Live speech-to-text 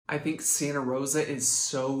I think Santa Rosa is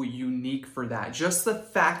so unique for that. Just the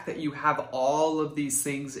fact that you have all of these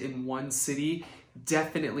things in one city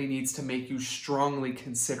definitely needs to make you strongly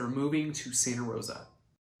consider moving to Santa Rosa.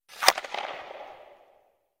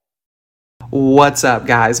 What's up,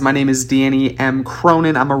 guys? My name is Danny M.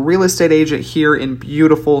 Cronin. I'm a real estate agent here in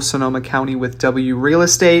beautiful Sonoma County with W Real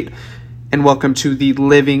Estate. And welcome to the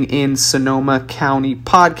Living in Sonoma County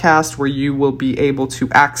podcast, where you will be able to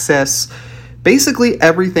access basically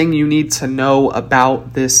everything you need to know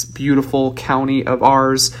about this beautiful county of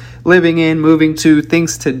ours, living in, moving to,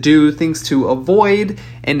 things to do, things to avoid,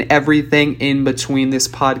 and everything in between. This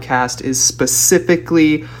podcast is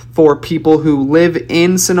specifically for people who live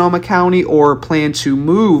in Sonoma County or plan to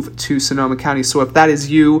move to Sonoma County. So if that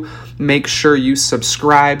is you, make sure you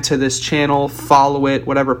subscribe to this channel, follow it,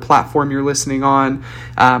 whatever platform you're listening on.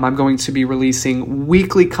 I'm going to be releasing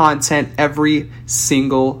weekly content every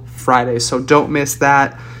single Friday, so don't miss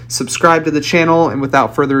that. Subscribe to the channel, and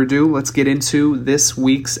without further ado, let's get into this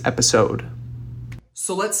week's episode.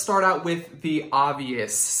 So let's start out with the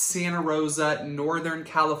obvious. Santa Rosa, Northern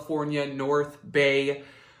California, North Bay.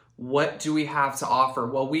 What do we have to offer?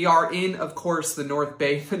 Well, we are in, of course, the North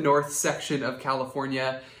Bay, the north section of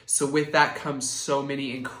California. So with that comes so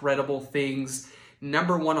many incredible things.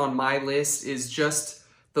 Number one on my list is just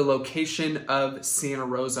the location of Santa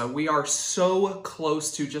Rosa. We are so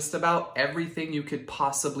close to just about everything you could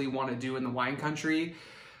possibly want to do in the wine country,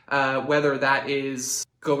 whether that is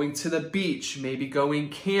going to the beach, maybe going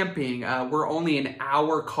camping. We're only an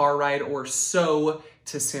hour car ride or so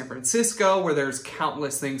to San Francisco, where there's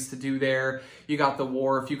countless things to do there. You got the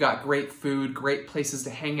wharf, you got great food, great places to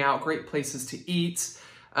hang out, great places to eat,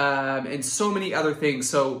 and so many other things.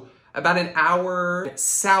 So about an hour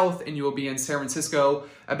south and you will be in San Francisco,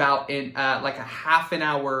 about in like a half an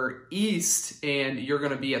hour east and you're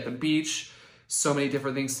gonna be at the beach. So many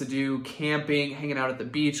different things to do, camping, hanging out at the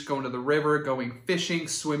beach, going to the river, going fishing,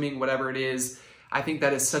 swimming, whatever it is. I think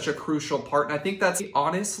that is such a crucial part. And I think that's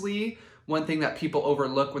honestly one thing that people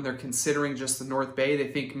overlook when they're considering just the North Bay.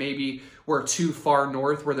 They think maybe we're too far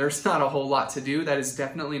north where there's not a whole lot to do. That is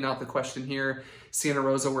definitely not the question here. Santa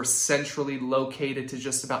Rosa, we're centrally located to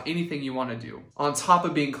just about anything you want to do. On top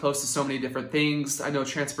of being close to so many different things, I know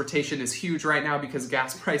transportation is huge right now because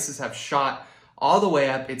gas prices have shot all the way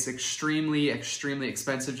up. It's extremely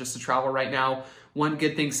expensive just to travel right now. One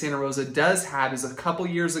good thing Santa Rosa does have is a couple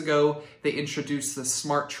years ago, they introduced the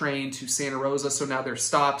SMART train to Santa Rosa. So now there's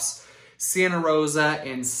stops Santa Rosa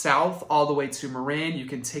and south all the way to Marin. You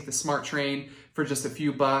can take the SMART train for just a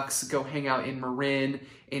few bucks, go hang out in Marin,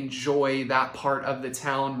 enjoy that part of the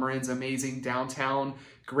town. Marin's amazing downtown,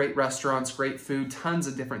 great restaurants, great food, tons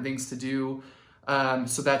of different things to do.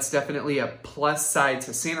 So that's definitely a plus side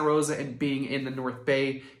to Santa Rosa and being in the North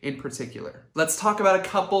Bay in particular. Let's talk about a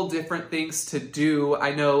couple different things to do.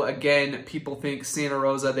 I know, again, people think Santa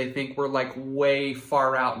Rosa, they think we're like way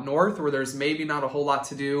far out north where there's maybe not a whole lot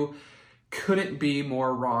to do. Couldn't be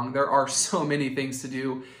more wrong. There are so many things to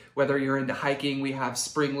do. Whether you're into hiking, we have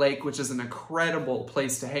Spring Lake, which is an incredible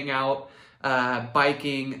place to hang out.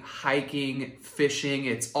 Biking, hiking, fishing,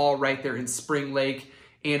 it's all right there in Spring Lake,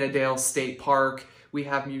 Annandale State Park. We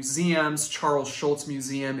have museums. Charles Schulz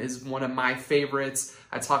Museum is one of my favorites.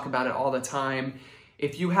 I talk about it all the time.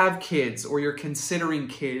 If you have kids or you're considering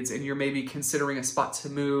kids and you're maybe considering a spot to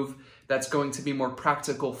move that's going to be more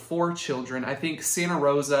practical for children, I think Santa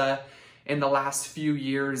Rosa in the last few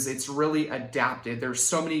years, it's really adapted. There's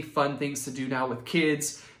so many fun things to do now with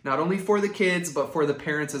kids, not only for the kids, but for the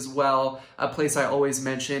parents as well. A place I always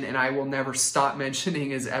mention, and I will never stop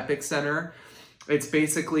mentioning, is Epic Center. It's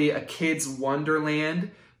basically a kid's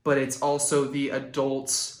wonderland, but it's also the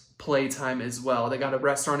adults' playtime as well. They got a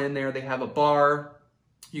restaurant in there. They have a bar.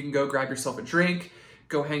 You can go grab yourself a drink,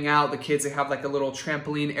 go hang out. The kids, they have like a little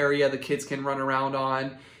trampoline area the kids can run around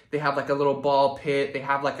on. They have like a little ball pit. They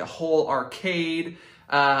have like a whole arcade,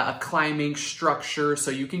 a climbing structure.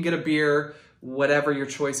 So you can get a beer, whatever your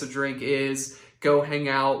choice of drink is, go hang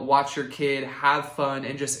out, watch your kid, have fun,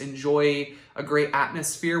 and just enjoy a great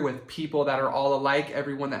atmosphere with people that are all alike.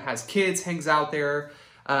 Everyone that has kids hangs out there.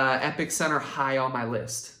 Epic Center, high on my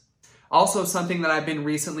list. Also, something that I've been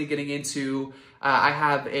recently getting into, I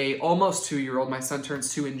have a almost 2-year-old. My son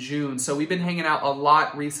turns 2 in June. So we've been hanging out a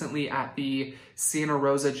lot recently at the Santa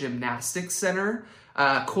Rosa Gymnastics Center.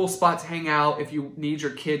 Cool spot to hang out if you need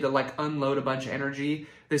your kid to like unload a bunch of energy.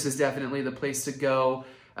 This is definitely the place to go.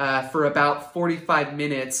 For about 45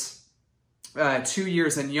 minutes, 2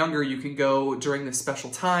 years and younger, you can go during this special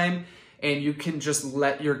time. and you can just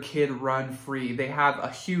let your kid run free. They have a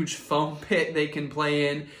huge foam pit they can play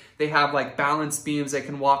in. They have like balance beams they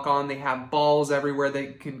can walk on. They have balls everywhere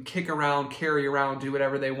they can kick around, carry around, do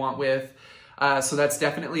whatever they want with. So that's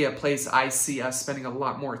definitely a place I see us spending a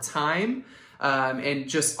lot more time. And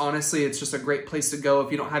just honestly, it's just a great place to go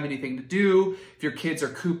if you don't have anything to do. If your kids are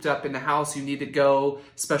cooped up in the house, you need to go,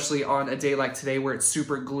 especially on a day like today where it's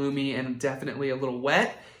super gloomy and definitely a little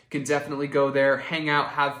wet. You can definitely go there, hang out,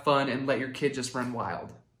 have fun, and let your kid just run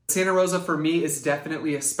wild. Santa Rosa for me is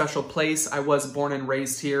definitely a special place. I was born and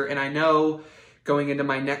raised here, and I know going into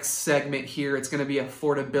my next segment here, it's going to be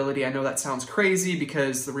affordability. I know that sounds crazy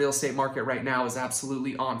because the real estate market right now is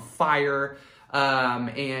absolutely on fire.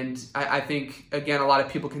 And I think, again, a lot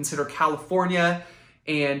of people consider California,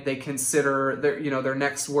 and they consider their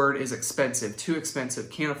next word is expensive, too expensive,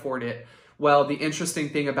 can't afford it. Well, the interesting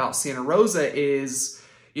thing about Santa Rosa is,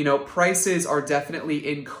 prices are definitely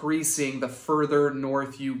increasing the further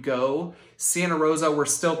north you go. Santa Rosa, we're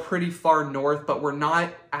still pretty far north, but we're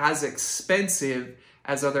not as expensive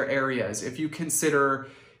as other areas. If you consider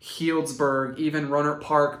Healdsburg, even Rohnert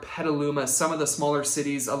Park, Petaluma, some of the smaller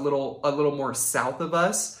cities a little more south of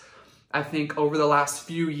us, I think over the last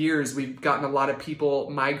few years, we've gotten a lot of people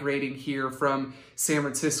migrating here from San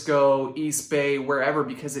Francisco, East Bay, wherever,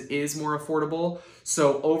 because it is more affordable.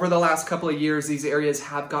 So over the last couple of years, these areas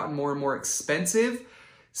have gotten more and more expensive.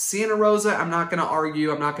 Santa Rosa, I'm not going to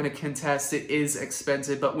argue, I'm not going to contest, it is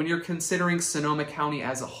expensive. But when you're considering Sonoma County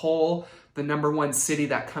as a whole, the number one city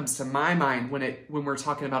that comes to my mind when we're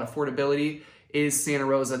talking about affordability is Santa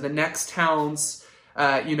Rosa. The next towns,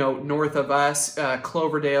 north of us,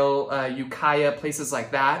 Cloverdale, Ukiah, places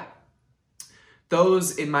like that,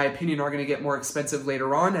 those, in my opinion, are going to get more expensive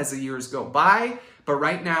later on as the years go by. But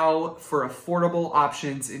right now, for affordable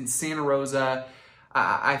options in Santa Rosa,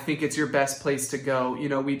 I think it's your best place to go.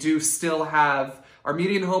 We do still have our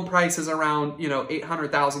median home price is around,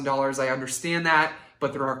 $800,000. I understand that.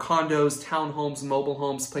 But there are condos, townhomes, mobile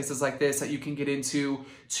homes, places like this that you can get into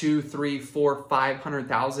 200,000, 300,000, 400,000,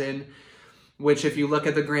 500,000, which if you look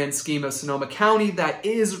at the grand scheme of Sonoma County, that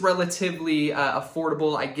is relatively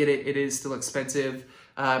affordable. I get it, it is still expensive,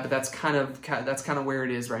 but that's kind of where it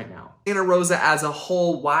is right now. Santa Rosa as a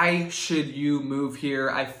whole, why should you move here?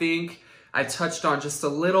 I think I touched on just a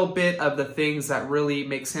little bit of the things that really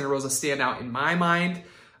make Santa Rosa stand out in my mind.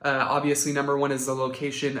 Obviously, number one is the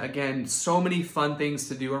location. Again, so many fun things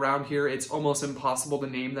to do around here. It's almost impossible to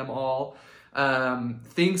name them all.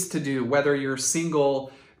 Things to do, whether you're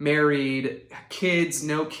single, married, kids,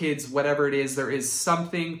 no kids, whatever it is, there is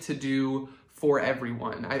something to do for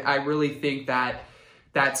everyone. I really think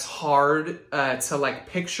that's hard to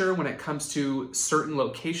picture when it comes to certain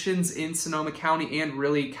locations in Sonoma County and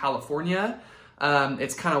really California.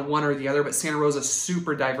 It's kind of one or the other, but Santa Rosa is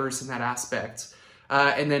super diverse in that aspect.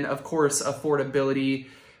 And then, of course, affordability.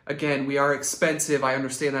 Again, we are expensive. I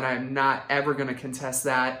understand that. I am not ever going to contest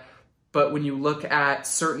that. But when you look at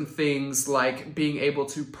certain things like being able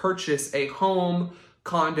to purchase a home,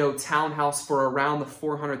 condo, townhouse for around the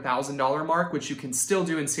 $400,000 mark, which you can still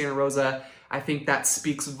do in Santa Rosa, I think that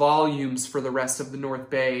speaks volumes for the rest of the North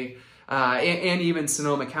Bay and even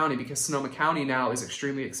Sonoma County, because Sonoma County now is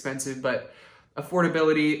extremely expensive. But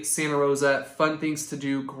affordability, Santa Rosa, fun things to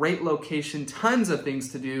do, great location, tons of things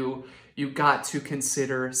to do. You got to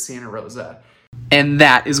consider Santa Rosa. And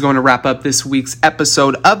that is going to wrap up this week's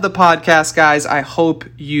episode of the podcast, guys. I hope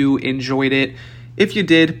you enjoyed it. If you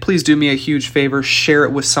did, please do me a huge favor. Share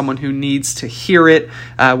it with someone who needs to hear it,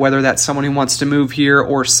 whether that's someone who wants to move here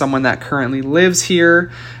or someone that currently lives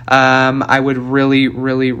here. I would really,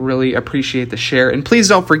 really, really appreciate the share. And please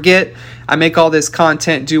don't forget, I make all this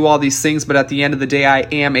content, do all these things, but at the end of the day, I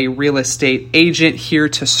am a real estate agent here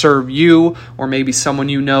to serve you or maybe someone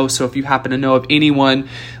you know. So if you happen to know of anyone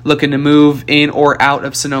looking to move in or out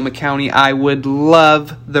of Sonoma County, I would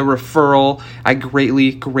love the referral. I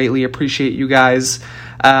greatly, greatly appreciate you guys.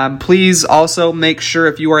 Please also make sure,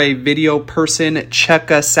 if you are a video person, check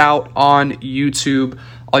us out on YouTube.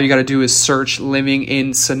 All you got to do is search Living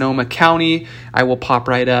in Sonoma County. I will pop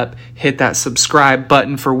right up. Hit that subscribe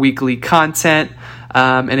button for weekly content.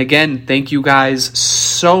 And again, thank you guys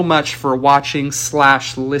so much for watching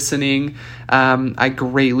 / listening. I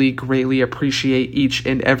greatly, greatly appreciate each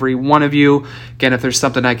and every one of you. Again, if there's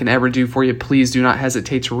something I can ever do for you, please do not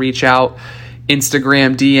hesitate to reach out.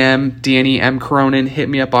 Instagram, DM, Danny M. Cronin. Hit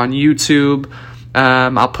me up on YouTube.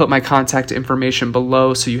 I'll put my contact information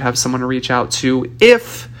below so you have someone to reach out to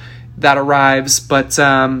if that arrives. But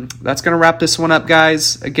that's going to wrap this one up,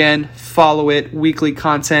 guys. Again, follow it. Weekly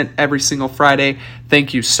content every single Friday.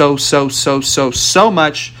 Thank you so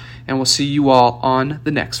much. And we'll see you all on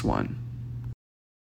the next one.